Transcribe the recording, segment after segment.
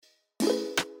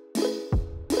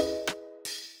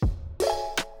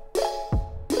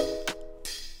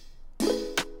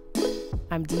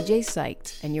I'm DJ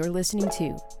Psyched, and you're listening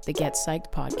to the Get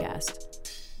Psyched podcast.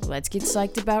 Let's get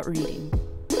psyched about reading.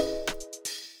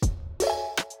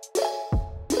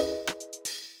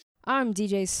 I'm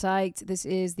DJ Psyched. This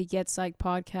is the Get Psyched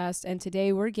podcast, and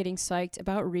today we're getting psyched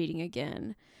about reading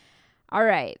again. All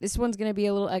right, this one's going to be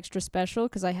a little extra special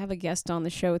because I have a guest on the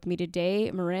show with me today.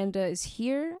 Miranda is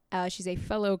here. She's a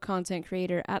fellow content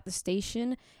creator at the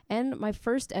station and my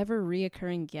first ever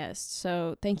reoccurring guest.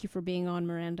 So thank you for being on,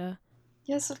 Miranda.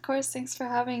 Yes, of course. Thanks for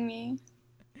having me.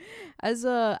 As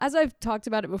I've talked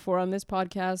about it before on this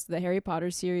podcast, the Harry Potter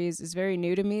series is very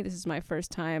new to me. This is my first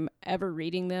time ever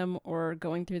reading them or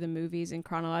going through the movies in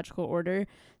chronological order.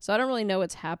 So I don't really know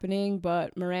what's happening,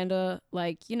 but Miranda,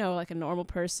 like a normal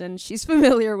person, she's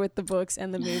familiar with the books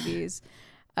and the movies.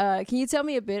 Can you tell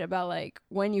me a bit about like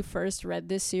when you first read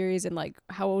this series and like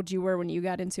how old you were when you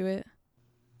got into it?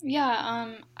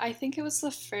 Yeah, I think it was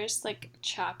the first like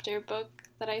chapter book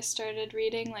that I started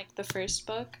reading, like the first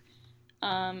book.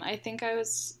 I think I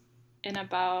was in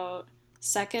about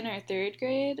second or third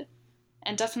grade,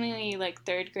 and definitely like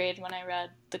third grade when I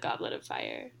read The Goblet of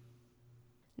Fire.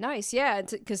 Nice, yeah,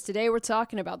 because today we're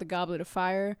talking about The Goblet of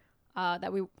Fire.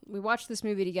 That we watched this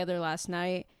movie together last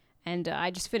night, and I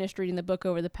just finished reading the book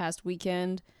over the past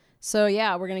weekend. So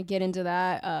yeah, we're going to get into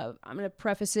that. I'm going to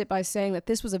preface it by saying that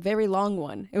this was a very long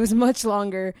one. It was much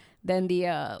longer than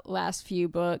the last few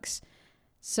books.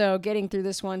 So getting through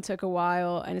this one took a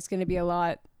while, and it's going to be a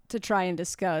lot to try and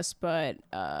discuss, but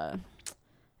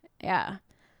yeah.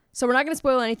 So we're not going to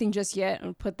spoil anything just yet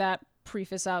and put that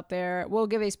preface out there. We'll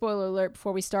give a spoiler alert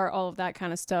before we start all of that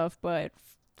kind of stuff, but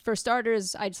for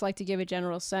starters, I just like to give a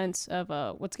general sense of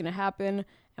what's going to happen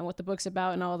and what the book's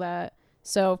about and all that.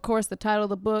 So, of course, the title of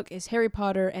the book is Harry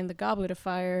Potter and the Goblet of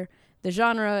Fire. The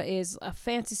genre is a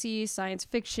fantasy, science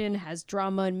fiction, has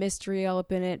drama and mystery all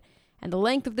up in it. And the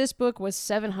length of this book was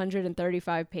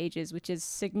 735 pages, which is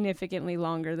significantly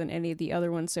longer than any of the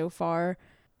other ones so far.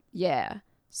 Yeah.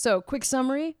 So, quick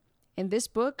summary. In this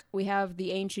book, we have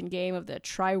the ancient game of the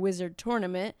Triwizard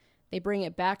Tournament. They bring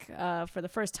it back for the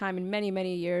first time in many,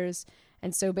 many years.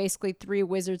 And so basically 3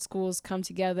 wizard schools come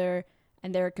together,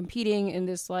 and they're competing in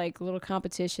this like little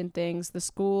competition things. The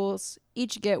schools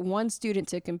each get 1 student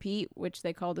to compete, which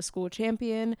they call the school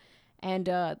champion. And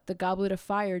the Goblet of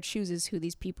Fire chooses who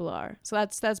these people are. So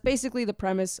that's basically the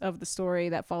premise of the story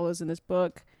that follows in this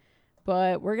book.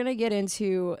 But we're going to get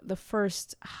into the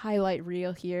first highlight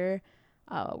reel here.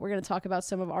 We're going to talk about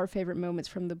some of our favorite moments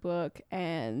from the book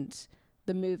and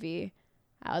the movie.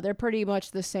 They're pretty much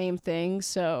the same thing,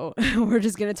 so we're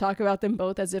just going to talk about them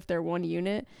both as if they're one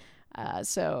unit.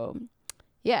 So,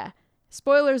 yeah.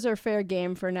 Spoilers are fair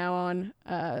game for now on.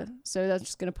 So that's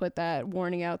just going to put that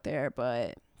warning out there,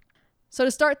 but... So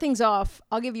to start things off,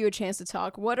 I'll give you a chance to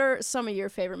talk. What are some of your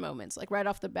favorite moments, like right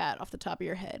off the bat, off the top of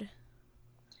your head?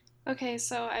 Okay,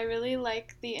 so I really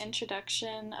like the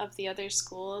introduction of the other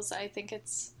schools. I think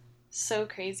it's so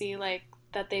crazy, like,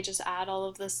 that they just add all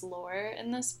of this lore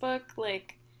in this book.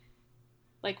 Like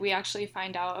we actually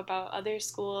find out about other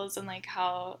schools and, like,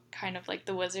 how kind of, like,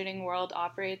 the wizarding world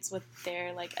operates with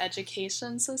their, like,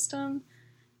 education system.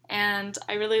 And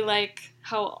I really like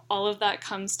how all of that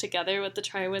comes together with the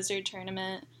Triwizard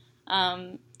Tournament.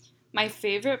 My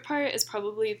favorite part is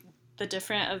probably the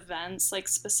different events, like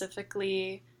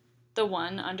specifically the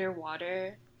one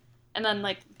underwater. And then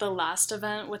like the last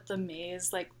event with the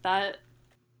maze, like that,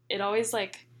 it always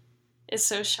like is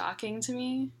so shocking to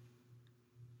me.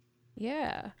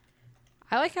 Yeah.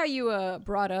 I like how you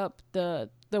brought up the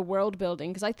world building,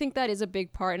 because I think that is a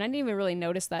big part. And I didn't even really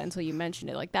notice that until you mentioned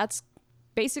it. Like that's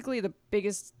basically the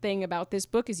biggest thing about this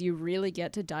book is you really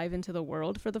get to dive into the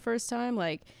world for the first time.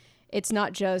 Like it's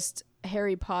not just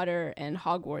Harry Potter and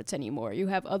Hogwarts anymore. You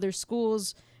have other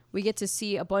schools. We get to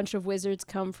see a bunch of wizards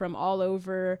come from all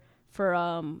over for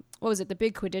what was it, the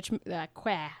big Quidditch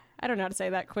I don't know how to say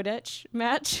that, Quidditch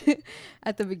match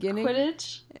at the beginning.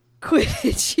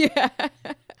 Quidditch, yeah.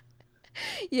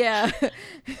 Yeah.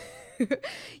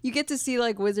 You get to see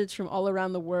like wizards from all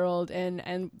around the world,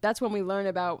 and that's when we learn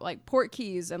about like port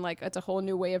keys and like it's a whole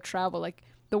new way of travel. Like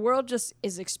the world just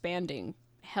is expanding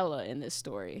hella in this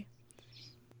story.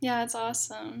 Yeah, it's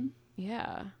awesome.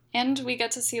 Yeah. And we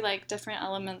get to see like different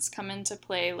elements come into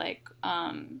play, like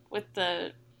with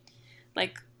the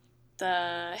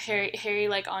Harry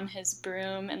like on his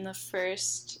broom in the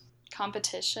first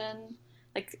competition.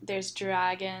 Like there's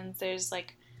dragons, there's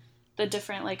like the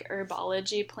different like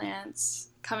herbology plants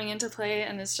coming into play,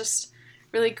 and it's just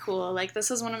really cool. Like this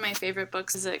is one of my favorite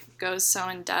books because it goes so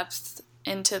in depth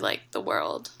into like the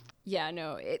world. Yeah,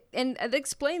 no, it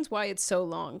explains why it's so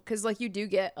long, because like you do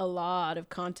get a lot of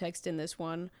context in this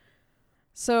one.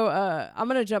 So I'm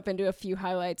gonna jump into a few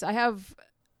highlights. I have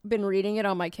been reading it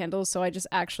on my Kindle, so I just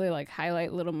actually like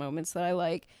highlight little moments that I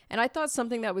like. And I thought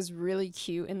something that was really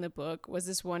cute in the book was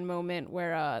this one moment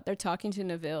where they're talking to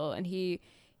Neville, and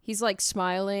he's like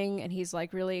smiling and he's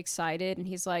like really excited, and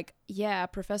he's like, "Yeah,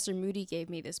 Professor Moody gave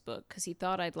me this book because he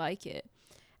thought I'd like it."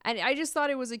 And I just thought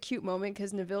it was a cute moment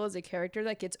because Neville is a character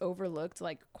that gets overlooked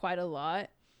like quite a lot.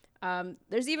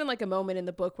 There's even like a moment in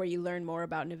the book where you learn more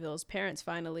about Neville's parents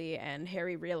finally, and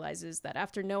Harry realizes that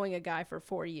after knowing a guy for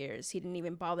 4 years, he didn't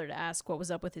even bother to ask what was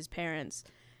up with his parents.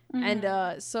 Mm-hmm.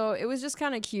 And so it was just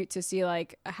kind of cute to see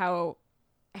like how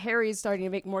Harry's starting to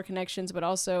make more connections, but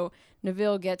also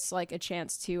Neville gets like a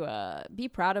chance to be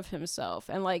proud of himself.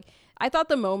 And like I thought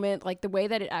the moment, like the way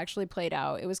that it actually played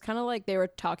out, it was kind of like they were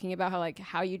talking about how like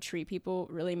how you treat people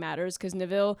really matters, because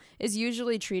Neville is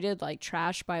usually treated like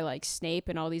trash by like Snape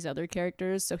and all these other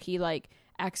characters, so he like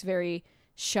acts very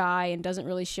shy and doesn't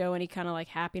really show any kind of like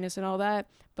happiness and all that.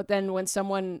 But then when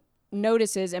someone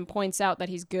notices and points out that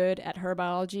he's good at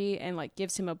herbiology and like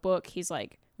gives him a book, he's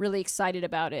like really excited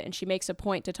about it, and she makes a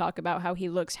point to talk about how he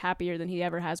looks happier than he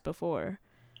ever has before.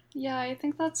 Yeah, I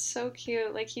think that's so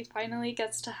cute. Like, he finally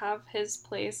gets to have his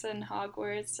place in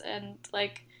Hogwarts and,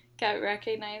 like, get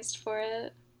recognized for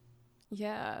it.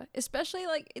 Yeah, especially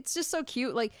like it's just so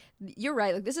cute. Like you're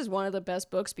right, like this is one of the best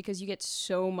books because you get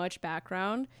so much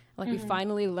background. Like we Mm-hmm.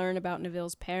 finally learn about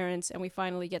Neville's parents, and we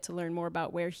finally get to learn more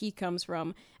about where he comes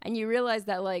from, and you realize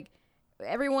that like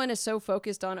everyone is so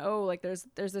focused on, oh, like there's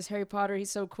this Harry Potter,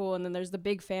 he's so cool, and then there's the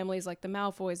big families like the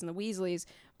Malfoys and the Weasleys,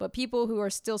 but people who are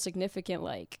still significant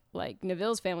like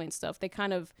Neville's family and stuff, they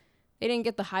didn't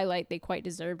get the highlight they quite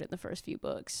deserved in the first few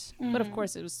books. But of Mm-hmm.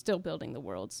 course it was still building the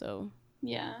world, so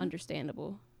Yeah.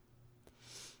 understandable.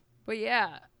 But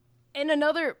yeah, and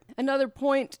another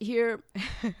point here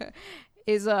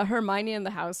is Hermione and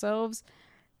the house elves.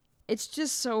 It's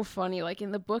just so funny. Like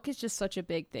in the book, it's just such a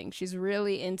big thing. She's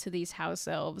really into these house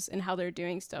elves and how they're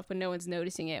doing stuff, but no one's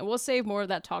noticing it. And we'll save more of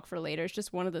that talk for later. It's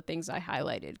just one of the things I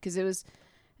highlighted because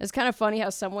it's kind of funny how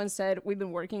someone said we've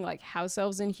been working like house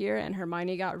elves in here, and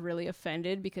Hermione got really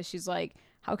offended because she's like,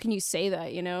 "How can you say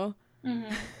that?" You know?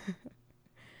 Mm-hmm.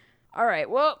 All right.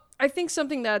 Well, I think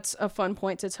something that's a fun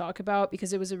point to talk about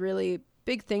because it was a really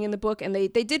big thing in the book, and they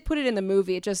did put it in the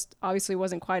movie. It just obviously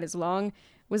wasn't quite as long.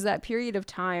 Was that period of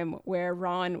time where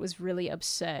Ron was really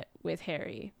upset with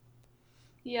Harry?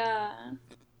 Yeah.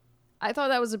 I thought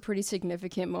that was a pretty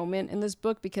significant moment in this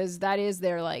book because that is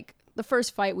their like the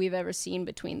first fight we've ever seen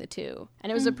between the two,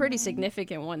 and it was a pretty Mm-hmm.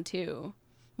 significant one too.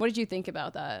 What did you think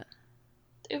about that?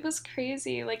 It was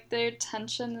crazy. Like, their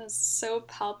tension is so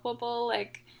palpable.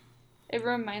 Like, it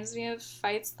reminds me of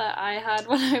fights that I had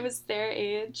when I was their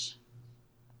age.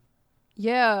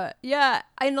 Yeah, yeah.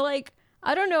 And like,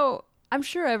 I don't know. I'm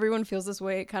sure everyone feels this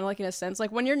way, kind of like in a sense.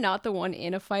 Like when you're not the one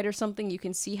in a fight or something, you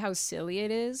can see how silly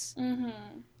it is.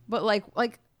 Mm-hmm. But like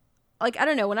I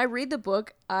don't know. When I read the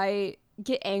book, I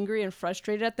get angry and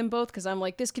frustrated at them both because I'm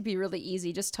like, this could be really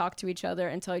easy. Just talk to each other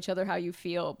and tell each other how you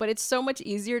feel. But it's so much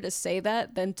easier to say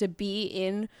that than to be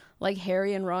in like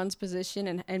Harry and Ron's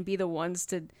position and be the ones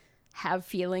to have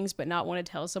feelings but not want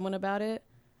to tell someone about it.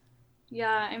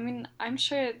 Yeah, I mean, I'm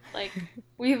sure like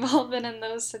we've all been in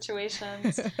those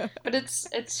situations, but it's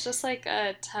just like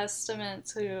a testament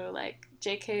to like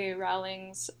J.K.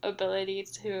 Rowling's ability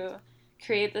to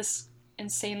create this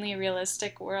insanely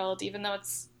realistic world, even though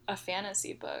it's a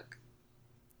fantasy book.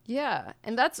 Yeah,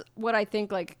 and that's what I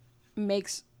think like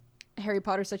makes Harry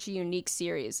Potter such a unique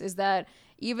series is that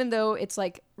even though it's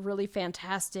like really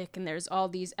fantastic and there's all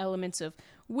these elements of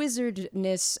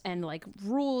wizardness and like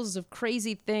rules of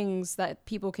crazy things that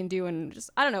people can do, and just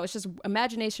I don't know, it's just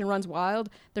imagination runs wild,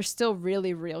 they're still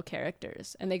really real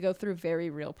characters and they go through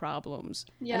very real problems.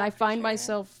 And Yeah, I for find sure.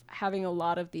 myself having a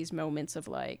lot of these moments of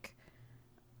like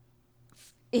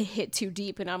it hit too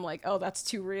deep and I'm like, "Oh, that's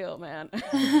too real, man."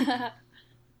 I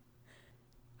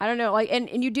don't know, like,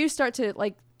 and you do start to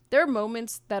like. There are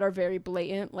moments that are very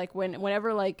blatant, like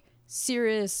whenever like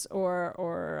Sirius or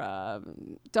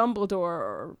Dumbledore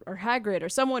or Hagrid or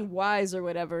someone wise or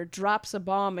whatever drops a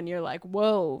bomb, and you're like,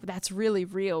 whoa, that's really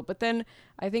real. But then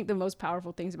I think the most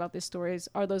powerful things about this story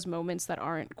are those moments that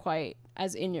aren't quite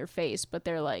as in your face, but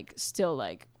they're like still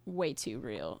like way too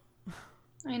real.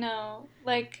 I know.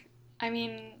 Like, I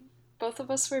mean, both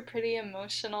of us were pretty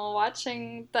emotional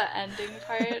watching the ending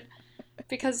part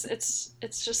because it's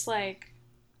just like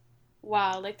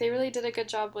wow, like they really did a good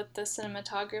job with the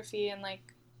cinematography, and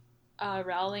like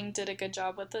Rowling did a good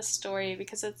job with the story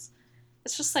because it's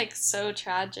just like so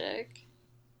tragic.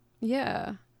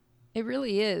 Yeah, it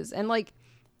really is, and like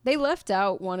they left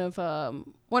out one of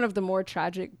the more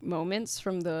tragic moments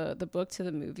from the book to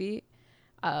the movie.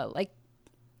 Like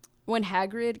when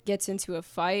Hagrid gets into a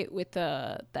fight with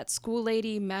that school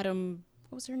lady, Madam,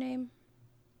 what was her name?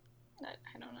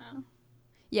 I don't know.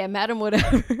 Yeah, Madam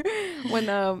whatever.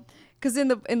 When because in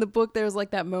the book there's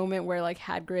like that moment where like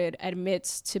Hagrid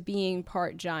admits to being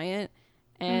part giant,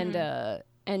 and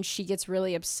and she gets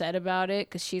really upset about it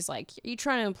because she's like, "Are you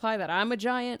trying to imply that I'm a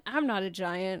giant? I'm not a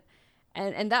giant."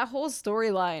 And that whole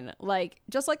storyline, like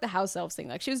just like the house elves thing,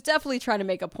 like she was definitely trying to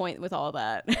make a point with all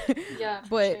that. Yeah, for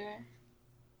But sure.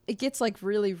 it gets like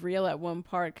really real at one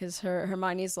part because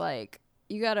Hermione's like,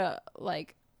 you gotta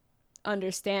like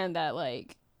understand that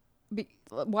like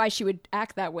why she would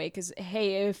act that way, because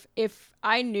hey, if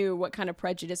I knew what kind of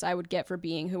prejudice I would get for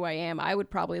being who I am, I would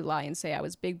probably lie and say I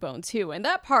was big bone too, and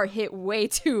that part hit way I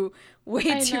too real.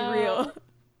 know.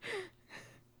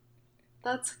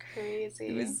 That's It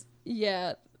crazy. was,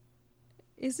 yeah,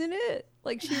 isn't it?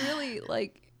 Like she really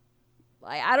like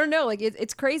I don't know, like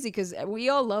it's crazy because we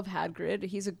all love Hagrid.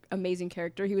 He's an amazing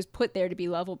character. He was put there to be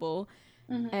lovable,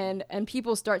 Hmm. and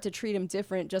people start to treat him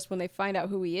different just when they find out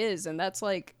who he is, and that's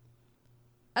like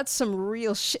that's some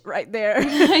real shit right there.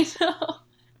 I know.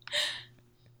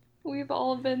 We've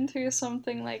all been through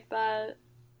something like that.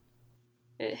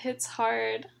 It hits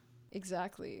hard.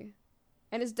 Exactly.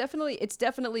 And it's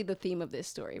definitely the theme of this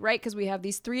story, right? Because we have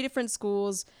these three different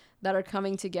schools that are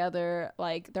coming together.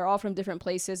 Like they're all from different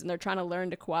places and they're trying to learn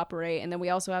to cooperate. And then we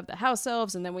also have the house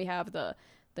elves, and then we have the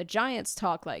giants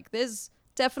talk. Like there's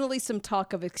definitely some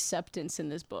talk of acceptance in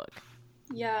this book.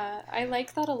 Yeah, I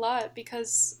like that a lot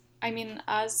because, I mean,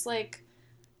 as like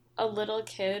a little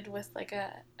kid with like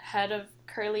a head of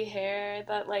curly hair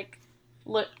that like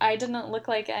look I didn't look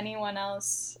like anyone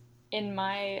else in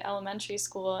my elementary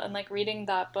school, and like reading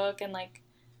that book and like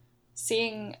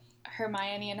seeing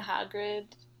Hermione and Hagrid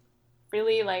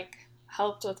really like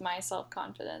helped with my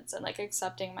self-confidence and like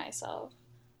accepting myself.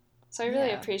 So I really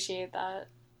Yeah. appreciate that.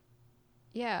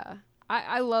 Yeah.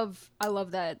 I love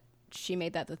that she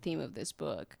made that the theme of this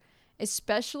book.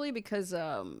 Especially because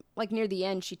like near the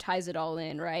end she ties it all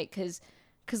in, right? Cuz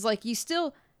like you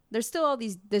still there's still all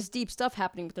this deep stuff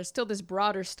happening, but there's still this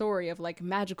broader story of like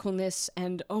magicalness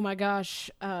and oh my gosh,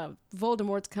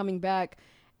 Voldemort's coming back.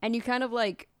 And you kind of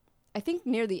like I think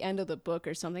near the end of the book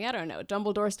or something, I don't know,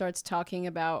 Dumbledore starts talking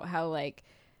about how like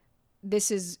this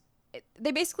is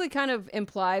they basically kind of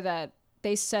imply that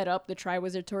they set up the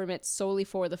Triwizard Tournament solely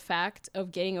for the fact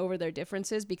of getting over their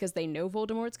differences because they know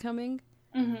Voldemort's coming.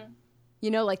 Mhm.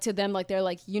 You know, like to them, like they're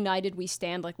like united we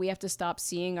stand. Like we have to stop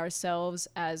seeing ourselves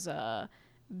as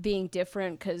being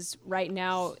different because right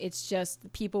now it's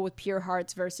just people with pure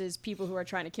hearts versus people who are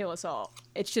trying to kill us all.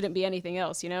 It shouldn't be anything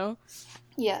else, you know.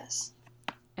 Yes.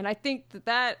 And I think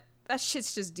that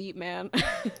shit's just deep, man.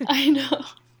 I know.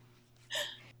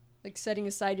 Like setting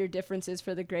aside your differences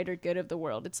for the greater good of the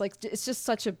world. It's like it's just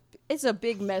such a it's a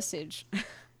big message.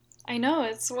 I know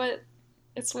it's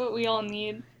what we all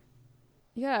need.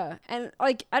 Yeah, and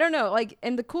like I don't know, like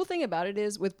and the cool thing about it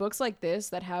is with books like this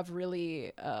that have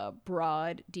really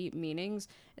broad, deep meanings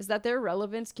is that their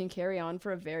relevance can carry on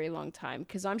for a very long time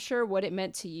because I'm sure what it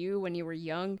meant to you when you were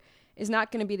young is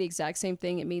not going to be the exact same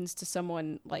thing it means to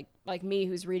someone like me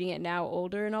who's reading it now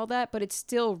older and all that, but it's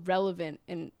still relevant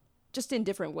and just in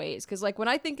different ways because like when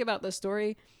I think about the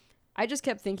story, I just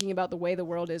kept thinking about the way the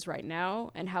world is right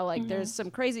now and how like Hmm. there's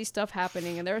some crazy stuff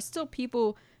happening and there are still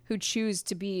people who choose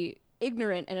to be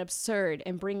ignorant and absurd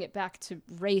and bring it back to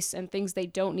race and things they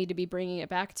don't need to be bringing it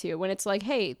back to when it's like,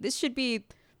 hey, this should be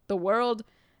the world.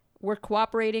 We're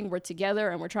cooperating, we're together,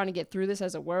 and we're trying to get through this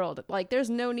as a world. Like there's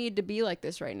no need to be like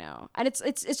this right now. And it's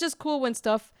just cool when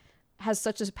stuff has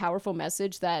such a powerful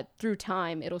message that through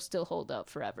time it'll still hold up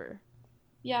forever.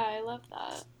 Yeah, I love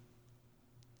that.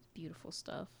 Beautiful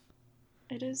stuff.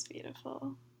 It is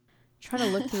beautiful. Trying to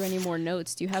look through any more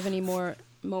notes. Do you have any more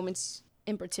moments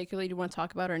in particular you want to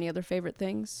talk about or any other favorite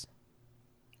things?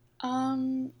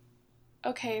 um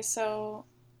okay, so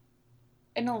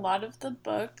in a lot of the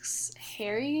books,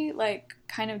 Harry like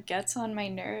kind of gets on my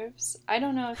nerves. I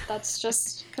don't know if that's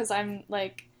just because I'm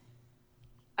like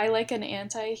I like an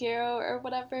anti-hero or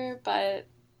whatever, but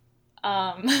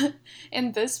um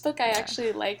in this book I Yeah.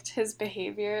 actually liked his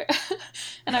behavior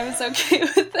and I was okay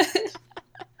with it.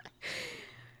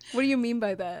 What do you mean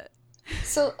by that?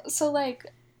 So like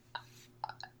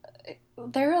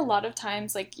there are a lot of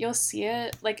times like you'll see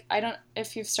it, like I don't,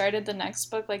 if you've started the next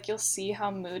book, like you'll see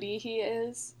how moody he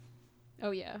is.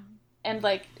 Oh yeah. And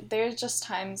like there's just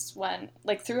times when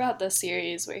like throughout the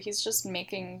series where he's just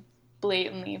making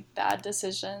blatantly bad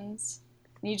decisions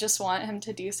and you just want him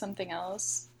to do something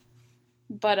else.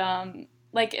 But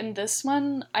like in this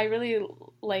one, I really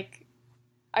like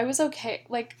I was okay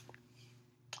like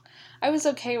I was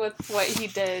okay with what he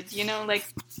did, you know, like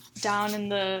down in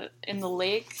the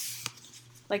lake,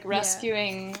 like Yeah.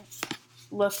 rescuing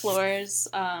LaFleur's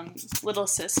little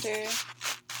sister,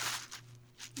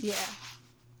 Yeah.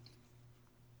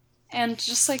 and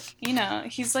just like, you know,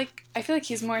 he's like, I feel like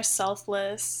he's more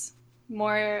selfless,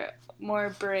 more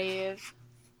brave,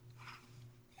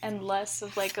 and less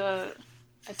of like a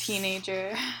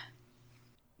teenager.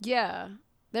 Yeah.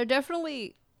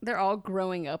 They're all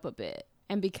growing up a bit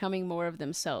and becoming more of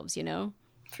themselves, you know?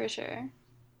 For sure.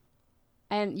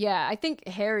 And yeah, I think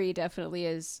Harry definitely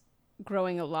is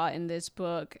growing a lot in this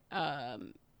book.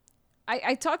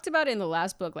 I talked about it in the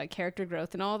last book, like character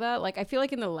growth and all that. Like, I feel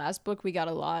like in the last book, we got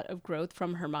a lot of growth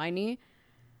from Hermione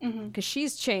because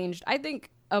she's changed. I think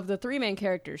of the three main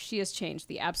characters, she has changed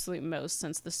the absolute most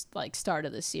since the like start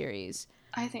of the series.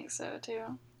 I think so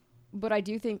too. But I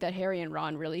do think that Harry and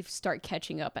Ron really start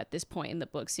catching up at this point in the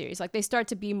book series. Like, they start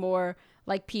to be more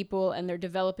like people and they're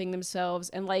developing themselves.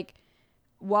 And like,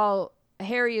 while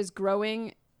Harry is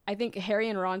growing, I think Harry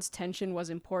and Ron's tension was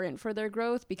important for their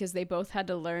growth because they both had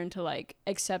to learn to like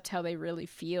accept how they really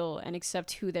feel and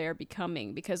accept who they are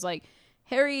becoming. Because like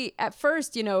Harry, at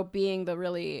first, you know, being the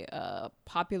really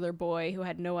popular boy who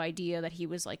had no idea that he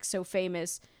was like so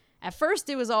famous, at first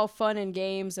it was all fun and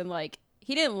games and like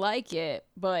he didn't like it,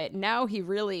 but now he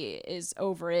really is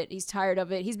over it. He's tired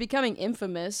of it. He's becoming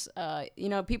infamous. You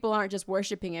know, people aren't just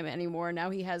worshiping him anymore. Now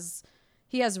he has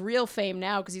real fame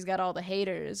now because he's got all the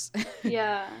haters.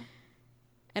 Yeah.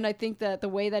 And I think that the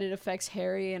way that it affects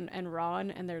Harry and Ron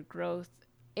and their growth,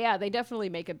 yeah, they definitely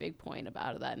make a big point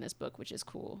about that in this book, which is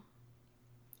cool.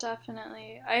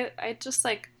 Definitely. I just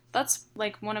like, that's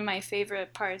like one of my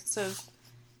favorite parts of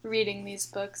reading these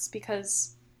books,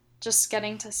 because just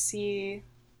getting to see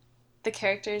the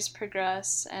characters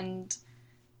progress and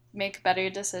make better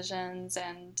decisions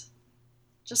and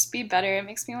just be better, it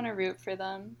makes me want to root for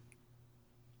them.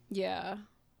 Yeah.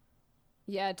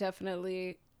 Yeah,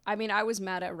 definitely. I mean, I was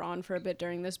mad at Ron for a bit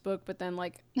during this book, but then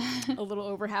like a little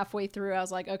over halfway through, I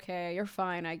was like, okay, you're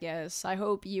fine, I guess. I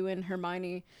hope you and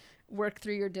Hermione work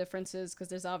through your differences because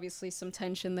there's obviously some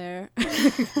tension there.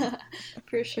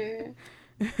 For sure.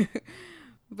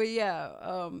 But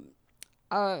yeah,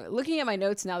 looking at my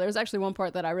notes now, there's actually one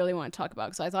part that I really want to talk about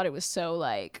because I thought it was so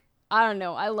like, I don't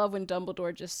know. I love when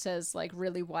Dumbledore just says like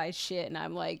really wise shit, and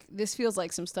I'm like, this feels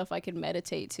like some stuff I could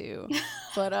meditate to.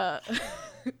 But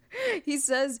he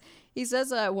says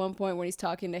at one point when he's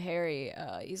talking to Harry,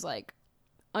 he's like,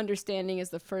 understanding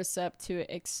is the first step to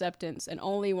acceptance, and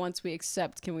only once we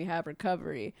accept can we have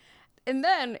recovery. And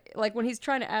then, like, when he's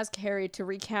trying to ask Harry to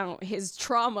recount his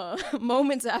trauma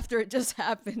moments after it just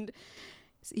happened,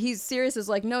 he's serious as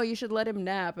like, no, you should let him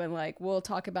nap and like we'll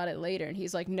talk about it later. And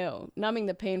he's like, no, numbing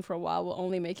the pain for a while will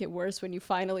only make it worse when you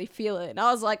finally feel it. And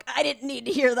I was like, I didn't need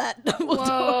to hear that, Dumbledore.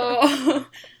 Whoa.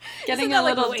 Getting a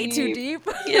little like, way too deep.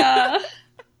 Yeah.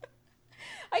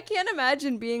 I can't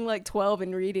imagine being like 12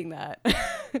 and reading that.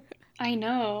 I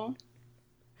know.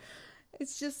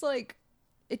 It's just like,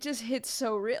 it just hits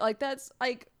so real. Like, that's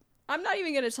like, I'm not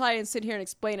even gonna try and sit here and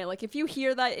explain it. Like, if you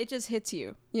hear that, it just hits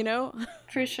you, you know?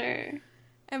 For sure.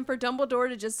 And for Dumbledore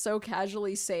to just so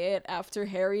casually say it after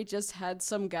Harry just had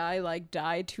some guy like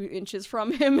die 2 inches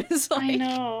from him is like, I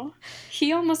know.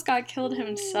 He almost got killed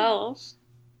himself.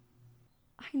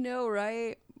 I know,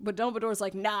 right? But Dumbledore's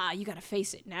like, nah, you gotta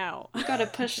face it now. You gotta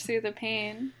push through the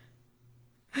pain.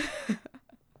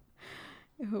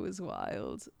 It was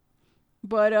wild.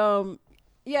 But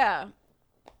yeah.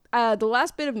 The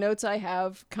last bit of notes I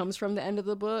have comes from the end of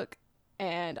the book,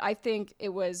 and I think it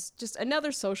was just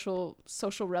another social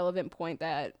relevant point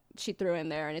that she threw in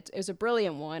there, and it was a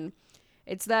brilliant one.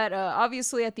 It's that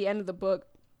obviously at the end of the book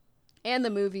and the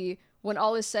movie, when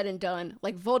all is said and done,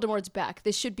 like, Voldemort's back.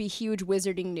 This should be huge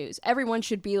wizarding news. Everyone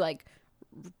should be like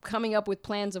coming up with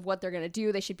plans of what they're gonna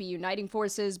do. They should be uniting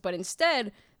forces, but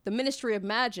instead, the Ministry of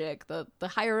Magic, the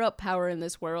higher up power in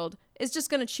this world, is just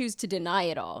going to choose to deny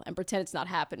it all and pretend it's not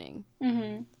happening.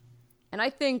 Mm-hmm. And I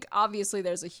think, obviously,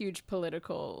 there's a huge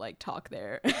political, like, talk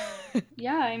there.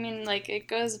 Yeah, I mean, like, it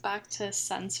goes back to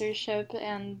censorship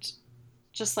and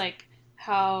just, like,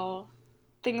 how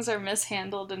things are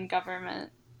mishandled in government.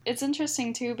 It's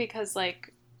interesting, too, because,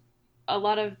 like, a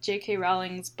lot of J.K.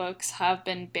 Rowling's books have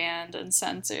been banned and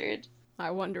censored. I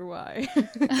wonder why.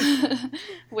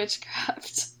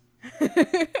 Witchcraft.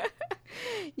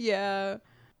 Yeah.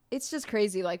 It's just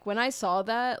crazy. Like, when I saw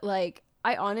that, like,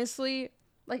 I honestly,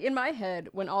 like, in my head,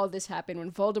 when all of this happened,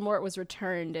 when Voldemort was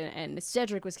returned and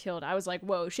Cedric was killed, I was like,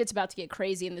 whoa, shit's about to get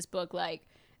crazy in this book. Like,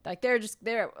 Like they're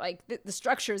like the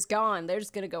structure is gone. They're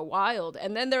just gonna go wild,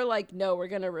 and then they're like, no, we're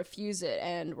gonna refuse it,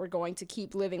 and we're going to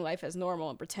keep living life as normal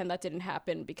and pretend that didn't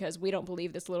happen because we don't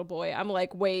believe this little boy. I'm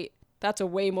like, wait, that's a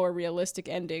way more realistic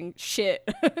ending. Shit.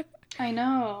 I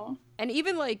know. And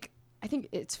even like, I think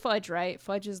it's Fudge, right?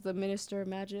 Fudge is the Minister of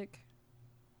Magic.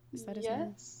 Is that his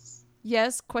name?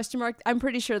 Yes? Question mark. I'm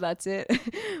pretty sure that's it.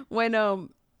 When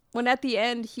at the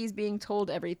end he's being told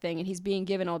everything and he's being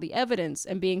given all the evidence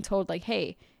and being told like,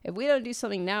 hey, if we don't do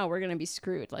something now, we're going to be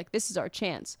screwed. Like, this is our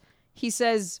chance. He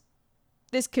says,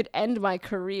 this could end my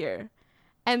career.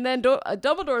 And then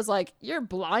Dumbledore's like, you're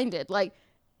blinded. Like,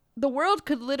 the world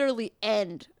could literally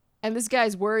end. And this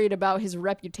guy's worried about his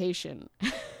reputation.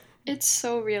 It's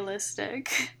so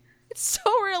realistic. It's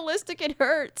so realistic, it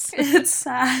hurts. It's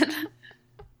sad.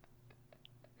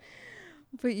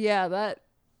 But yeah,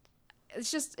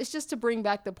 it's just to bring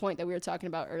back the point that we were talking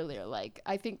about earlier. Like,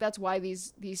 I think that's why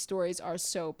these stories are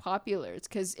so popular. It's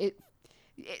because it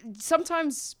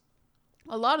sometimes,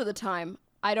 a lot of the time,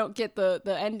 I don't get the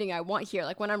ending I want here.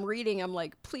 Like, when I'm reading, I'm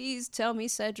like, please tell me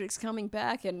Cedric's coming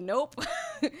back, and nope.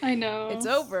 I know. It's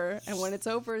over, and when it's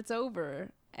over, it's over.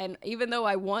 And even though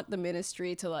I want the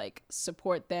Ministry to like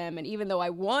support them, and even though I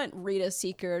want Rita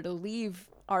Seeker to leave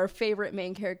our favorite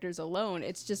main characters alone,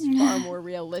 it's just far more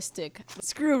realistic.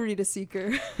 Screw Rita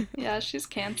Seeker. Yeah, she's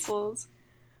canceled.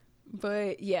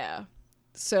 But yeah,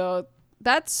 so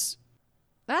that's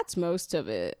most of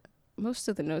it. Most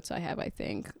of the notes I have, I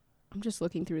think. I'm just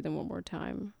looking through them one more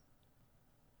time.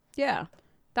 Yeah,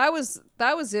 that was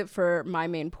it for my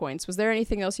main points. Was there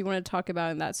anything else you wanted to talk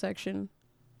about in that section?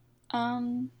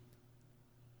 You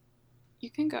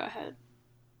can go ahead.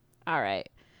 All right.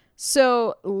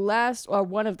 So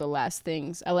one of the last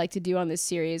things I like to do on this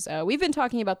series, we've been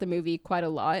talking about the movie quite a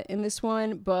lot in this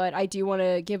one, but I do want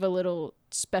to give a little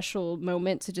special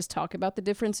moment to just talk about the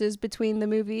differences between the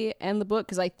movie and the book,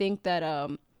 because I think that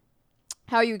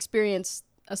how you experience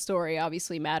a story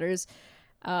obviously matters.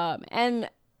 And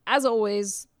as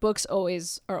always, books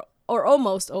always are, or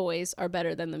almost always, are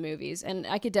better than the movies. And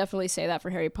I could definitely say that for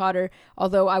Harry Potter,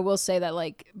 although I will say that,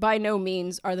 like, by no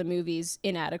means are the movies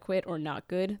inadequate or not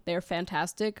good. They're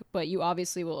fantastic, but you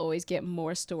obviously will always get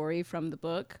more story from the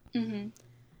book. Mm-hmm.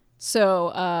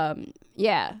 So,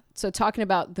 yeah. So talking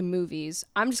about the movies,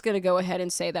 I'm just going to go ahead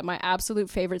and say that my absolute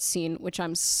favorite scene, which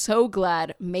I'm so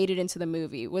glad made it into the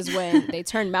movie, was when they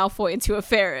turned Malfoy into a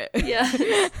ferret. Yeah.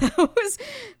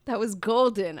 that was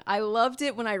golden. I loved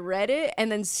it when I read it,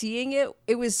 and then seeing it,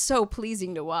 it was so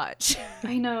pleasing to watch.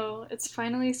 I know. It's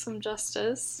finally some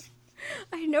justice.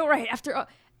 I know, right? After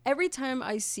every time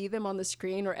I see them on the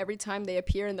screen or every time they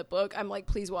appear in the book, I'm like,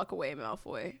 please walk away,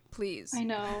 Malfoy. Please. I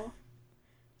know.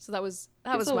 So that was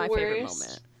my favorite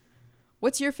moment.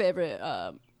 What's your favorite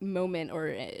moment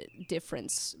or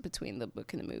difference between the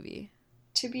book and the movie?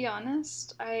 To be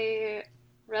honest, I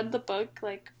read the book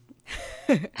like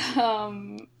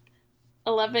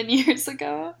 11 years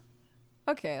ago.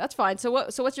 Okay, that's fine. So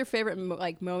what's your favorite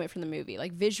moment from the movie?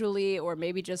 Like visually, or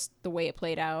maybe just the way it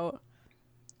played out?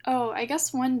 Oh, I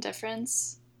guess one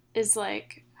difference is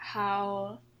like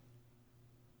how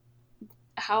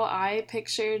I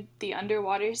pictured the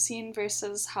underwater scene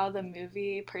versus how the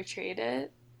movie portrayed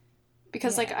it.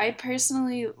 Because, like, I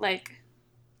personally, like,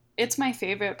 it's my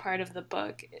favorite part of the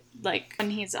book. Like, when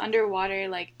he's underwater,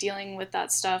 like, dealing with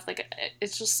that stuff, like,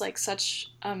 it's just, like,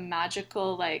 such a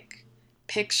magical, like,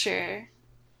 picture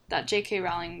that J.K.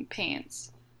 Rowling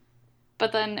paints.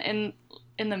 But then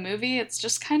in the movie, it's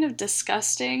just kind of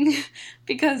disgusting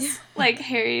because, like,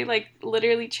 Harry, like,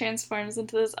 literally transforms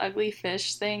into this ugly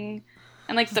fish thing.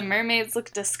 And, like, the mermaids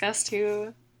look disgusting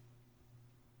too.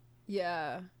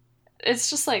 Yeah. It's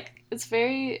just, like, it's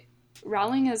very...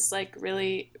 Rowling is, like,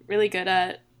 really, really good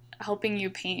at helping you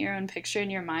paint your own picture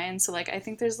in your mind. So, like, I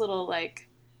think there's little, like...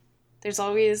 There's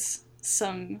always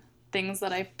some things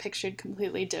that I've pictured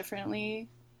completely differently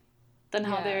than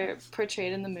how they're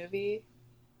portrayed in the movie.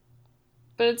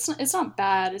 But it's not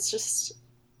bad. It's just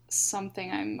something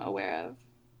I'm aware of.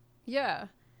 Yeah.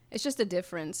 It's just a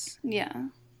difference. Yeah.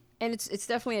 And it's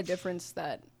definitely a difference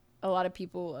that a lot of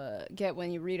people get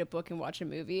when you read a book and watch a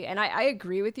movie. And I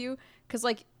agree with you, because,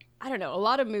 like, I don't know, a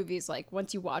lot of movies, like,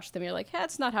 once you watch them, you're like,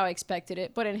 that's not how I expected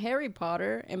it. But in Harry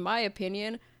Potter, in my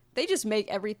opinion, they just make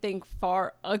everything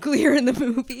far uglier in the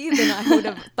movie than I would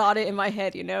have thought it in my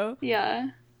head, you know? Yeah.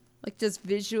 Like, just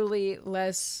visually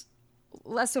less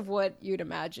of what you'd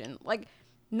imagine. Like,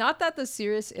 not that the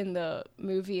Sirius in the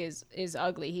movie is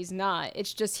ugly. He's not.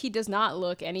 It's just he does not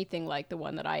look anything like the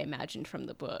one that I imagined from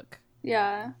the book.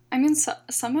 Yeah. I mean,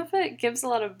 some of it gives a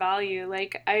lot of value.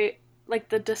 Like,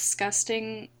 the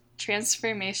disgusting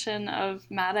transformation of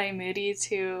Mad Eye Moody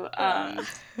to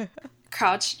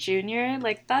Crouch Jr.,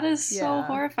 like, that is so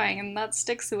horrifying, and that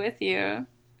sticks with you.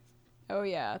 Oh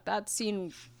yeah, that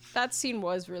scene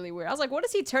was really weird. I was like, what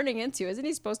is he turning into? Isn't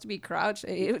he supposed to be Crouch?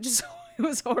 It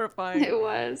was horrifying. It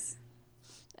was.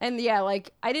 And yeah,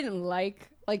 like, I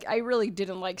really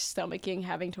didn't like stomaching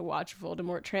having to watch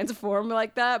Voldemort transform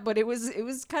like that, but it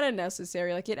was kind of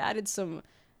necessary. Like, it added some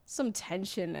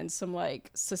tension and some,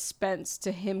 like, suspense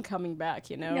to him coming back,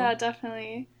 you know? Yeah,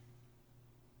 definitely.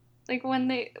 Like, when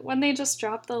they just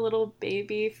drop the little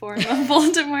baby form of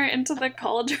Voldemort into the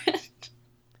cauldron.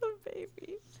 The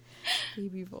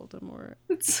baby Voldemort.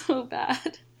 It's so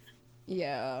bad.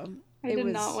 Yeah. I did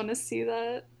not want to see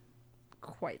that.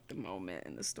 Quite the moment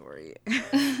in the story.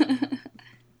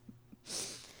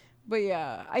 But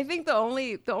yeah, I think the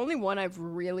only one I've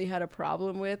really had a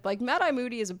problem with, like, Mad Eye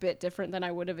Moody is a bit different than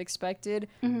I would have expected,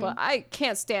 but I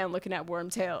can't stand looking at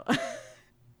Wormtail.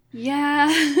 Yeah.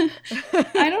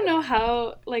 I don't know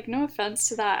how, like, no offense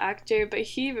to that actor, but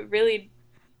he really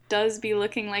does be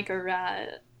looking like a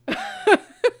rat.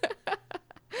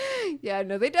 Yeah,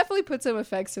 no, they definitely put some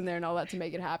effects in there and all that to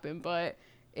make it happen, but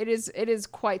it is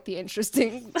quite the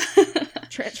interesting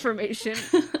transformation.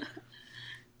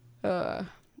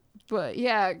 But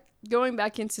yeah, going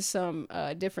back into some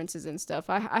differences and stuff,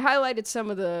 I highlighted some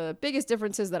of the biggest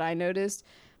differences that I noticed.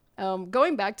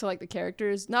 Going back to, like, the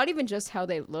characters, not even just how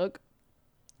they look,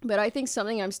 but I think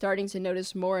something I'm starting to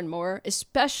notice more and more,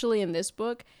 especially in this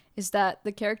book, is that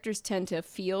the characters tend to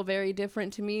feel very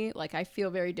different to me. Like, I feel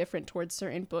very different towards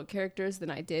certain book characters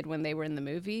than I did when they were in the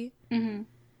movie. Mm-hmm.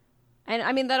 And,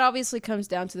 I mean, that obviously comes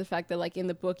down to the fact that, like, in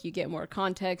the book, you get more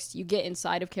context, you get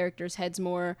inside of characters' heads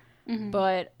more,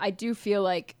 but I do feel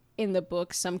like in the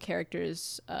book, some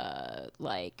characters,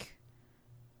 like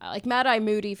Mad Eye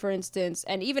Moody, for instance,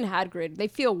 and even Hagrid, they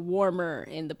feel warmer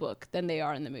in the book than they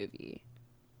are in the movie.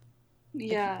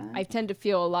 Yeah. I tend to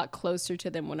feel a lot closer to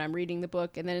them when I'm reading the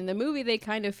book, and then in the movie, they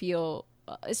kind of feel,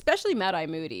 especially Mad Eye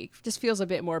Moody, just feels a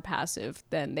bit more passive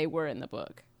than they were in the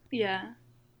book. Yeah.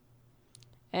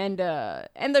 And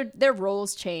their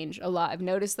roles change a lot. I've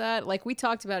noticed that. Like, we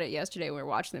talked about it yesterday when we were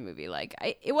watching the movie. Like,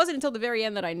 it wasn't until the very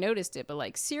end that I noticed it, but,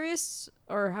 like, Sirius,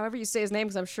 or however you say his name,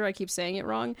 because I'm sure I keep saying it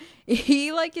wrong,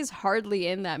 he, like, is hardly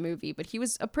in that movie, but he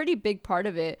was a pretty big part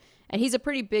of it, and he's a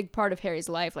pretty big part of Harry's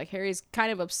life. Like, Harry's kind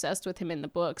of obsessed with him in the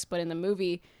books, but in the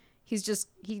movie, he just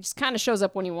kind of shows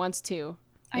up when he wants to.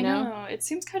 I know. It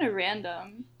seems kind of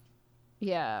random.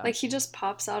 Yeah. Like, he just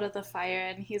pops out of the fire,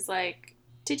 and he's like,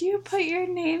 did you put your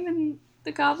name in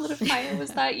the Goblet of Fire? Was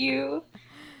that you?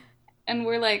 And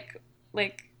we're like,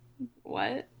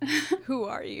 what? Who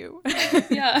are you?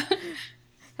 Yeah.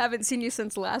 Haven't seen you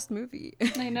since last movie.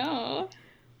 I know.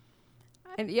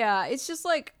 And yeah, it's just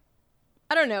like,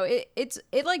 I don't know. It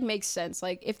like makes sense.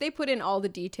 Like, if they put in all the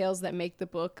details that make the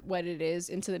book what it is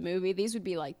into the movie, these would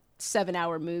be like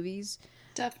 7-hour movies.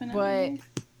 Definitely.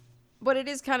 But it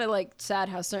is kind of, like, sad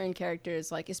how certain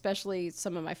characters, like, especially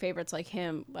some of my favorites like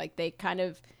him, like, they kind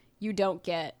of, you don't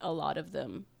get a lot of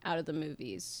them out of the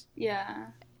movies. Yeah.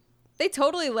 They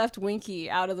totally left Winky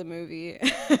out of the movie.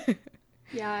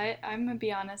 Yeah, I'm gonna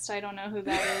be honest, I don't know who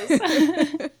that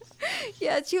is.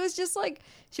 Yeah, she was just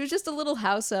a little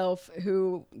house elf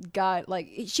who got, like,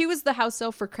 she was the house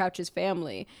elf for Crouch's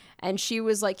family, and she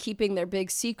was, like, keeping their big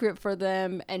secret for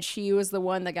them, and she was the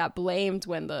one that got blamed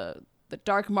when the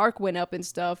dark mark went up and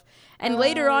stuff. And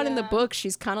later on in the book,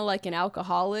 she's kind of like an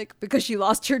alcoholic because she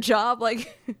lost her job.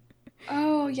 Like,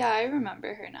 oh, yeah, I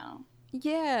remember her now.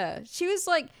 Yeah, she was,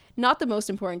 like, not the most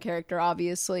important character,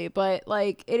 obviously, but,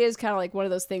 like, it is kind of like one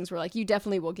of those things where, like, you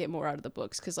definitely will get more out of the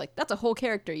books because, like, that's a whole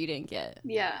character you didn't get.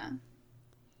 Yeah.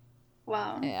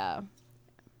 Wow. Yeah.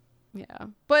 Yeah.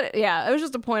 But, yeah, it was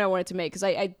just a point I wanted to make because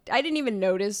I didn't even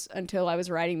notice until I was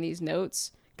writing these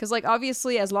notes. Because, like,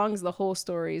 obviously, as long as the whole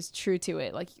story is true to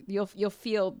it, like, you'll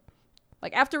feel,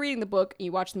 like, after reading the book and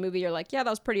you watch the movie, you're like, yeah, that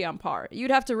was pretty on par. You'd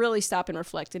have to really stop and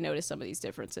reflect and notice some of these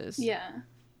differences. Yeah.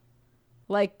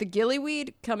 Like, the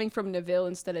gillyweed coming from Neville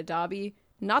instead of Dobby,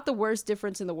 not the worst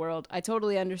difference in the world. I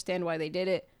totally understand why they did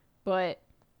it, but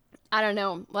I don't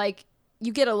know. Like,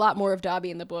 you get a lot more of Dobby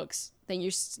in the books than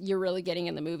you're really getting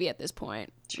in the movie at this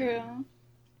point. True.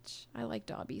 I like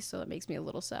Dobby, so that makes me a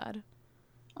little sad.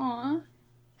 Aw.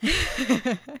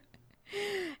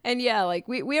 And yeah, like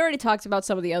we already talked about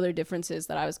some of the other differences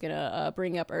that I was gonna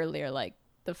bring up earlier, like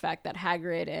the fact that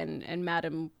Hagrid and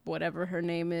Madam whatever her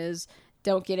name is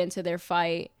don't get into their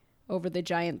fight over the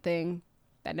giant thing.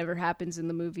 That never happens in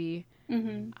the movie.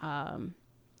 Mm-hmm.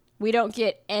 We don't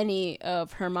get any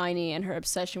of Hermione and her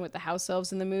obsession with the house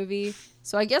elves in the movie.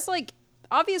 So I guess, like,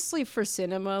 obviously for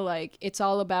cinema, like it's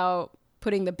all about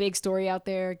putting the big story out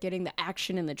there, getting the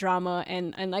action and the drama,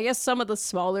 and I guess some of the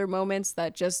smaller moments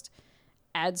that just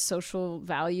add social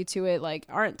value to it like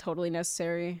aren't totally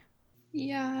necessary.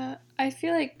 Yeah, I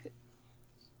feel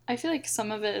like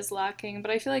some of it is lacking, but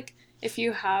I feel like if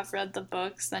you have read the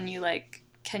books, then you like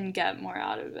can get more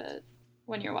out of it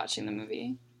when you're watching the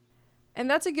movie. And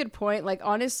that's a good point. Like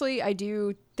honestly, I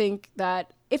do think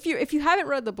that if you haven't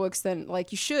read the books, then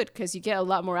like you should, because you get a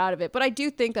lot more out of it. But I do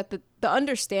think that the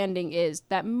understanding is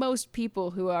that most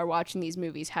people who are watching these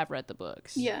movies have read the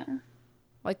books. Yeah.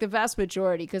 Like the vast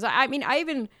majority, because I mean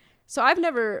I've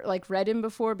never like read him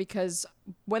before, because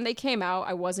when they came out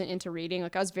I wasn't into reading.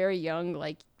 Like I was very young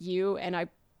like you,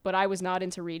 but I was not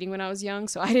into reading when I was young,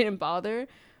 so I didn't bother.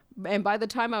 And by the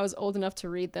time I was old enough to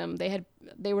read them,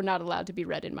 they were not allowed to be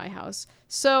read in my house,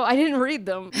 so I didn't read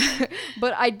them.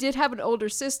 But I did have an older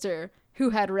sister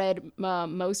who had read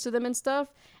most of them and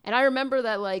stuff. And I remember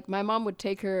that like my mom would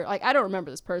take her, like I don't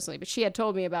remember this personally, but she had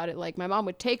told me about it. Like my mom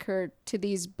would take her to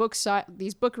these book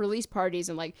release parties,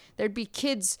 and like there'd be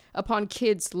kids upon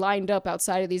kids lined up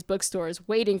outside of these bookstores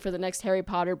waiting for the next Harry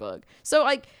Potter book. So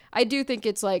like I do think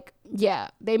it's like,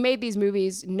 yeah, they made these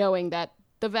movies knowing that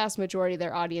the vast majority of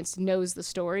their audience knows the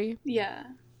story. Yeah.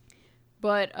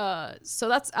 But so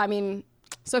that's, I mean,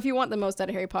 so if you want the most out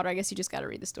of Harry Potter, I guess you just got to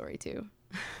read the story too.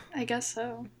 I guess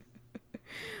so.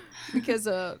 Because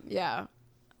yeah,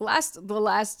 one of the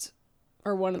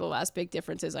last big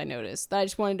differences I noticed that I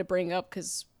just wanted to bring up,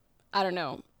 because I don't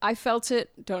know, I felt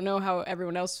it, don't know how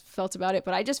everyone else felt about it,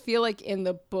 but I just feel like in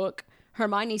the book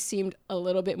Hermione seemed a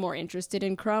little bit more interested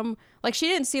in Crumb. Like she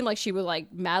didn't seem like she was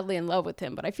like madly in love with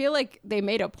him, but I feel like they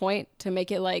made a point to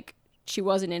make it like she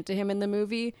wasn't into him in the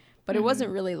movie, but it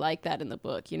wasn't really like that in the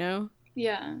book, you know?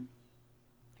 Yeah.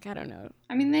 Like I don't know.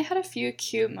 I mean, they had a few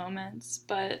cute moments,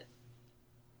 but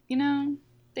you know,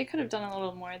 they could have done a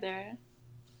little more there.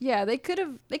 Yeah, they could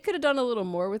have done a little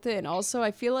more with it. And also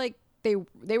I feel like they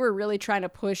were really trying to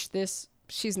push this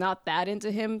she's not that into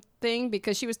him thing,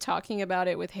 because she was talking about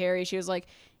it with Harry. She was like,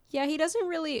 yeah, he doesn't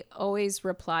really always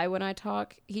reply when I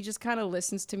talk. He just kind of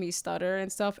listens to me stutter and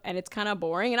stuff, and it's kind of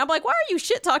boring. And I'm like, why are you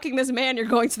shit talking this man you're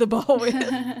going to the ball with?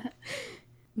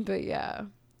 But yeah,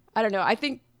 I don't know. I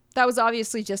think that was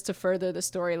obviously just to further the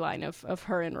storyline of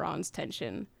her and Ron's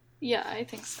tension. Yeah, I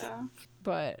think so.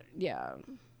 But yeah,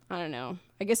 I don't know.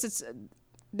 I guess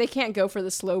they can't go for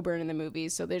the slow burn in the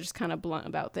movies, so they're just kind of blunt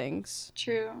about things.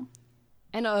 True.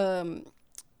 And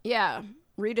yeah,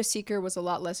 Rita Seeker was a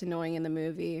lot less annoying in the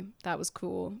movie. That was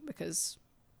cool, because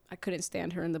I couldn't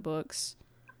stand her in the books.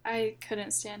 I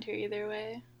couldn't stand her either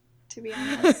way, to be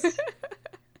honest.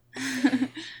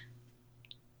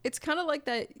 It's kind of like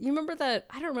that. You remember that?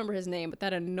 I don't remember his name, but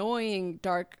that annoying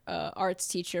dark arts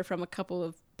teacher from a couple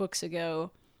of books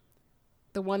ago.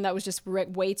 The one that was just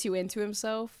way too into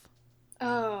himself.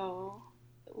 Oh,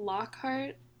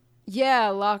 Lockhart? Yeah,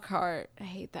 Lockhart. I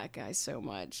hate that guy so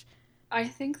much. I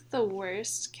think the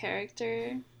worst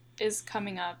character is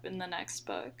coming up in the next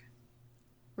book.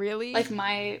 Really? Like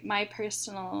my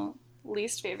personal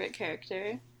least favorite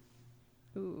character.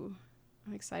 Ooh,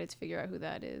 I'm excited to figure out who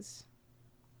that is,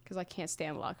 because I can't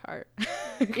stand Lockhart.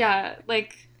 Yeah,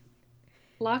 like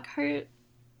Lockhart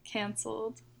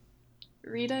canceled.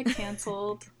 Rita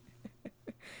canceled.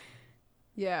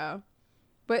 Yeah.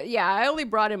 But yeah, I only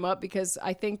brought him up because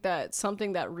I think that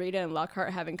something that Rita and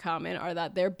Lockhart have in common are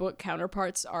that their book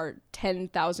counterparts are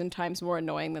 10,000 times more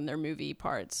annoying than their movie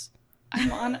parts.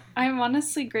 I'm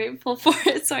honestly grateful for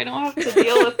it, so I don't have to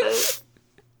deal with it.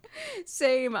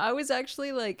 Same. I was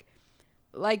actually like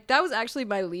that was actually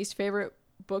my least favorite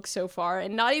book so far,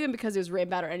 and not even because it was written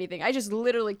bad or anything. I just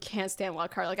literally can't stand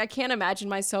Lockhart. Like I can't imagine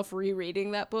myself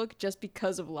rereading that book just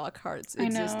because of Lockhart's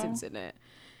existence in it.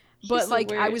 But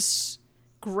like I was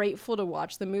grateful to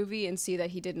watch the movie and see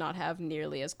that he did not have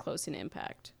nearly as close an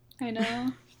impact. I know.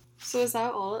 So is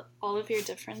that all of your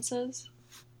differences?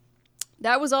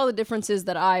 That was all the differences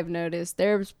that I've noticed.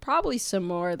 There's probably some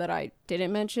more that I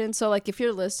didn't mention. So like if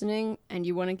you're listening and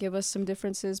you want to give us some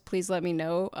differences, please let me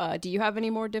know. Do you have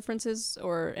any more differences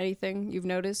or anything you've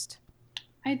noticed?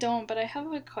 I don't, but I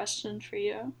have a question for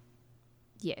you.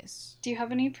 Yes. Do you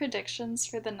have any predictions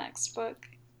for the next book?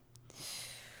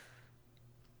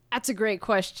 That's a great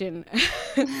question.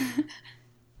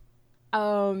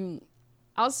 I'll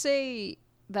say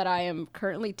that I am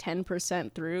currently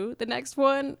 10% through the next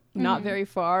one. Not very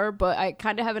far, but I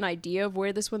kind of have an idea of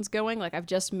where this one's going. Like I've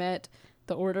just met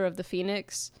the Order of the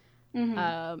Phoenix,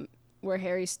 where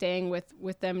Harry's staying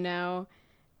with them now.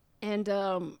 And,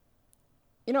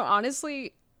 you know,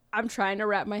 honestly, I'm trying to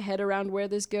wrap my head around where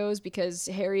this goes because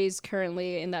Harry's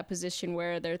currently in that position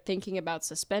where they're thinking about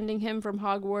suspending him from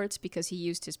Hogwarts because he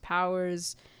used his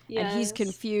powers, and he's Yes.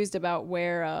 confused about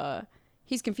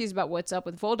he's confused about what's up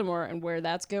with Voldemort and where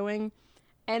that's going.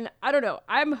 And I don't know,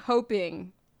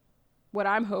 what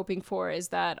I'm hoping for is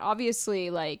that obviously,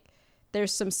 like,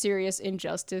 there's some serious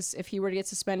injustice if he were to get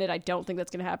suspended. I don't think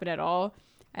that's going to happen at all.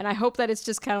 And I hope that it's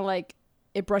just kind of like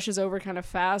it brushes over kind of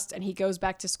fast and he goes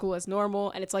back to school as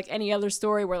normal. And it's like any other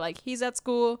story where, like, he's at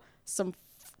school, some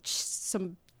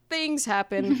things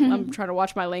happen. I'm trying to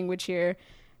watch my language here.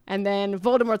 And then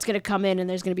Voldemort's going to come in and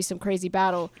there's going to be some crazy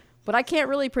battle. But I can't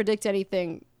really predict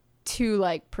anything too,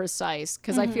 like, precise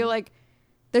because I feel like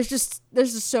there's just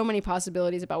so many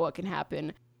possibilities about what can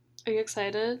happen. Are you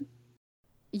excited?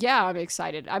 Yeah, I'm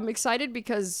excited. I'm excited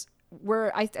because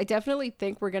I definitely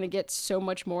think we're going to get so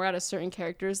much more out of certain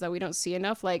characters that we don't see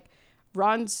enough. Like,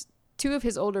 Ron's two of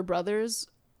his older brothers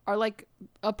are, like,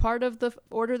 a part of the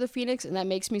Order of the Phoenix, and that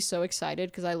makes me so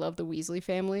excited because I love the Weasley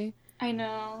family. I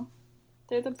know.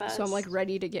 They're the best. So I'm, like,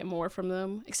 ready to get more from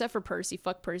them. Except for Percy.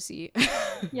 Fuck Percy.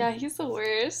 Yeah, he's the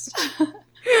worst.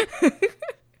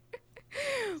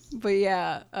 But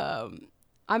yeah,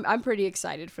 I'm pretty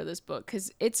excited for this book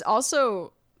because it's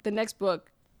also the next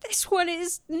book. This one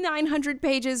is 900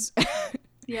 pages.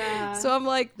 Yeah. So I'm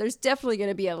like, there's definitely going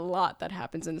to be a lot that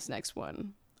happens in this next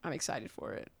one. I'm excited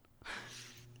for it.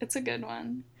 It's a good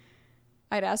one.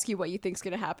 I'd ask you what you think's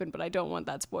going to happen, but I don't want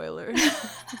that spoiler.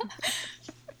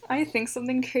 I think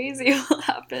something crazy will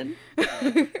happen.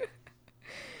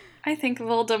 I think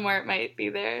Voldemort might be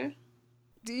there.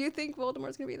 Do you think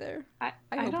Voldemort's going to be there? I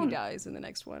hope don't... he dies in the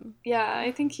next one. Yeah,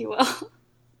 I think he will.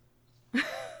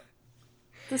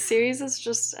 The series has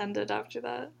just ended after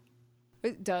that.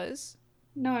 It does?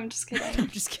 No, I'm just kidding. I'm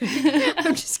just kidding.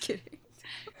 I'm just kidding.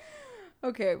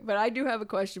 Okay, but I do have a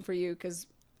question for you because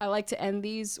I like to end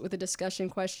these with a discussion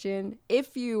question.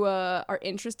 If you are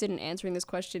interested in answering this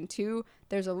question too,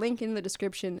 there's a link in the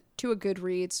description to a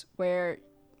Goodreads where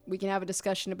we can have a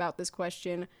discussion about this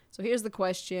question. So here's the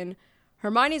question.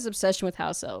 Hermione's obsession with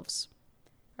house elves.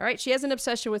 All right, she has an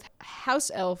obsession with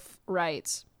house elf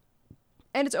rights.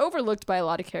 And it's overlooked by a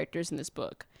lot of characters in this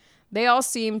book. They all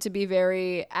seem to be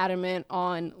very adamant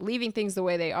on leaving things the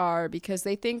way they are because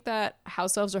they think that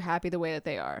house elves are happy the way that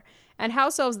they are. And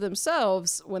house elves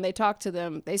themselves, when they talk to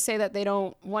them, they say that they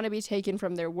don't want to be taken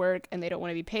from their work and they don't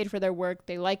want to be paid for their work.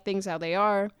 They like things how they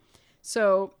are.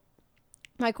 So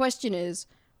my question is,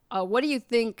 what do you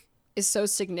think is so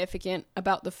significant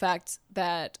about the fact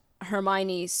that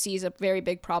Hermione sees a very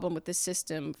big problem with this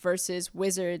system versus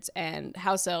wizards and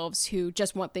house elves who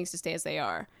just want things to stay as they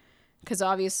are? Because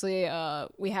obviously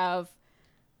we have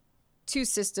two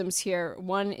systems here.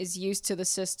 One is used to the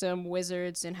system,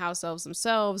 wizards and house elves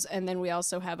themselves, and then we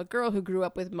also have a girl who grew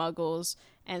up with muggles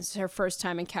and it's her first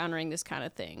time encountering this kind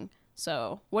of thing.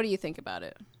 So what do you think about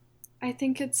it? I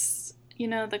think it's,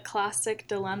 the classic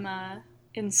dilemma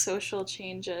in social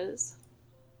changes.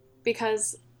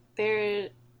 Because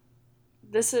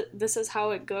this is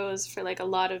how it goes for, like, a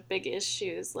lot of big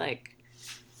issues. Like,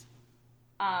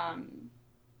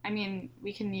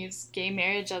 we can use gay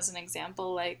marriage as an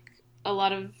example. Like, a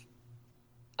lot of,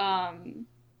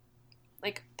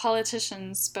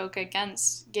 politicians spoke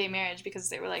against gay marriage because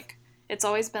they were like, it's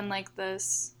always been like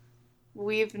this.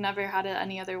 We've never had it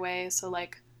any other way, so,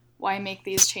 like, why make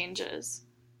these changes?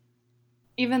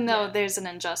 Even though there's an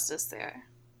injustice there.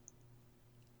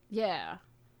 Yeah,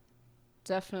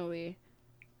 definitely.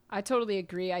 I totally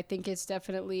agree. I think it's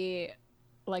definitely,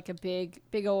 like, a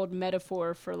big old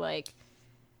metaphor for, like,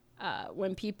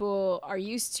 when people are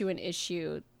used to an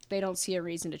issue, they don't see a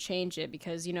reason to change it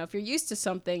because, if you're used to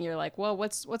something, you're like, well,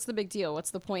 what's the big deal?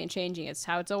 What's the point in changing it? It's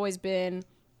how it's always been.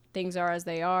 Things are as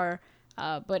they are.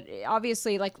 But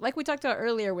obviously, like we talked about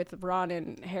earlier with Ron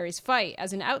and Harry's fight,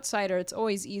 as an outsider, it's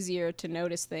always easier to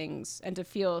notice things and to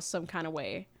feel some kind of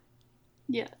way.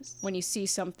 Yes. When you see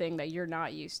something that you're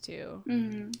not used to.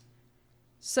 Mm-hmm.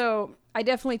 So I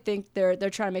definitely think they're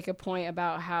trying to make a point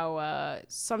about how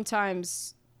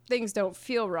sometimes things don't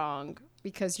feel wrong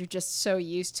because you're just so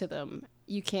used to them.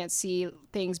 You can't see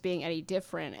things being any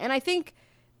different. And I think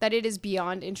that it is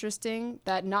beyond interesting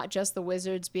that not just the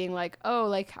wizards being like, oh,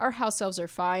 like, our house elves are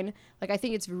fine. Like, I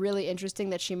think it's really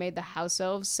interesting that she made the house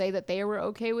elves say that they were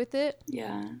okay with it.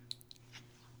 Yeah.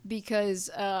 Because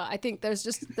I think there's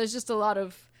just a lot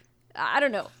of, I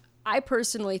don't know. I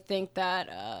personally think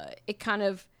that it kind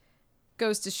of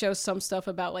goes to show some stuff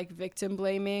about, like, victim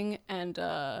blaming and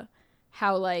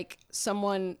how, like,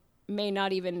 someone may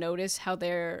not even notice how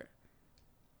they're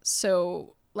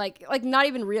so like not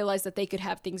even realize that they could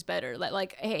have things better.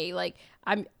 Like hey, like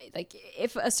I'm like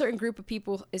if a certain group of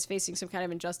people is facing some kind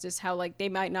of injustice, how like they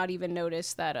might not even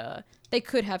notice that they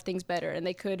could have things better and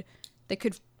they could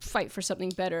fight for something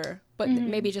better, but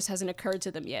maybe it just hasn't occurred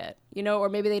to them yet, you know, or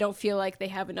maybe they don't feel like they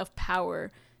have enough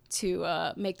power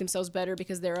to make themselves better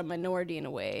because they're a minority in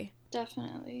a way.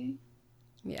 Definitely.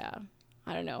 Yeah,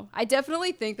 I don't know. I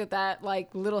definitely think that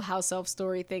like little house elf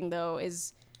story thing though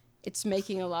it's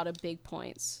making a lot of big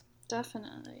points.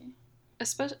 Definitely.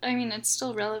 Especially, I mean, it's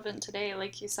still relevant today,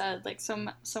 like you said. Like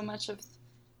so much of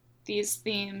these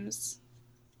themes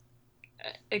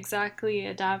exactly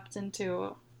adapt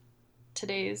into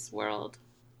today's world.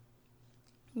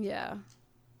 Yeah,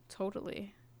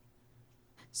 totally.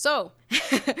 So,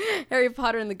 Harry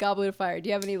Potter and the Goblet of Fire. Do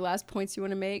you have any last points you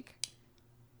want to make?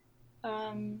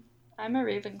 I'm a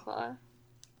Ravenclaw.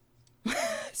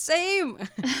 Same.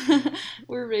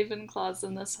 We're Ravenclaws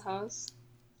in this house.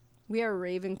 We are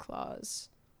Ravenclaws.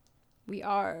 We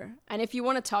are. And if you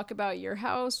want to talk about your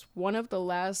house, one of the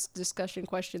last discussion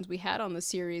questions we had on the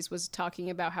series was talking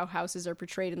about how houses are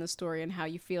portrayed in the story and how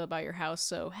you feel about your house.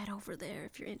 So head over there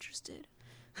if you're interested.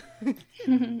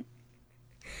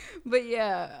 But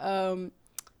yeah,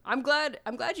 I'm glad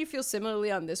you feel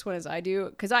similarly on this one as I do,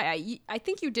 because I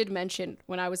think you did mention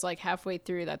when I was like halfway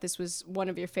through that this was one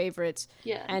of your favorites.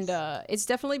 Yes. And it's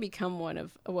definitely become one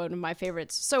of my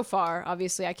favorites so far.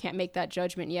 Obviously, I can't make that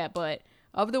judgment yet, but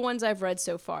of the ones I've read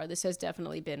so far, this has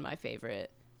definitely been my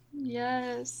favorite.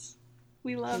 Yes,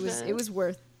 we love it. It was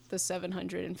worth the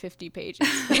 750 pages.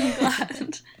 I'm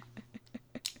glad.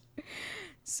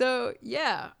 So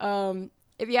yeah,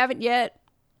 if you haven't yet,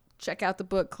 check out the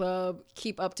book club.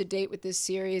 Keep up to date with this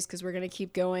series because we're going to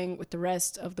keep going with the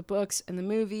rest of the books and the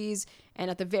movies. And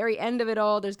at the very end of it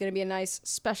all, there's going to be a nice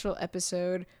special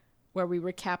episode where we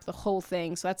recap the whole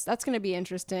thing. So that's going to be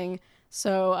interesting.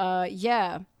 So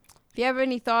yeah, if you have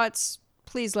any thoughts,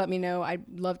 please let me know.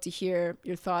 I'd love to hear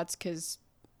your thoughts because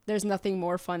there's nothing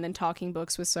more fun than talking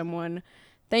books with someone.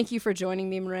 Thank you for joining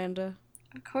me, Miranda.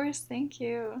 Of course, thank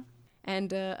you.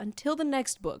 And until the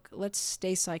next book, let's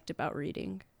stay psyched about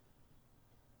reading.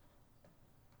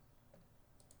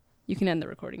 You can end the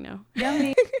recording now.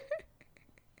 Yummy.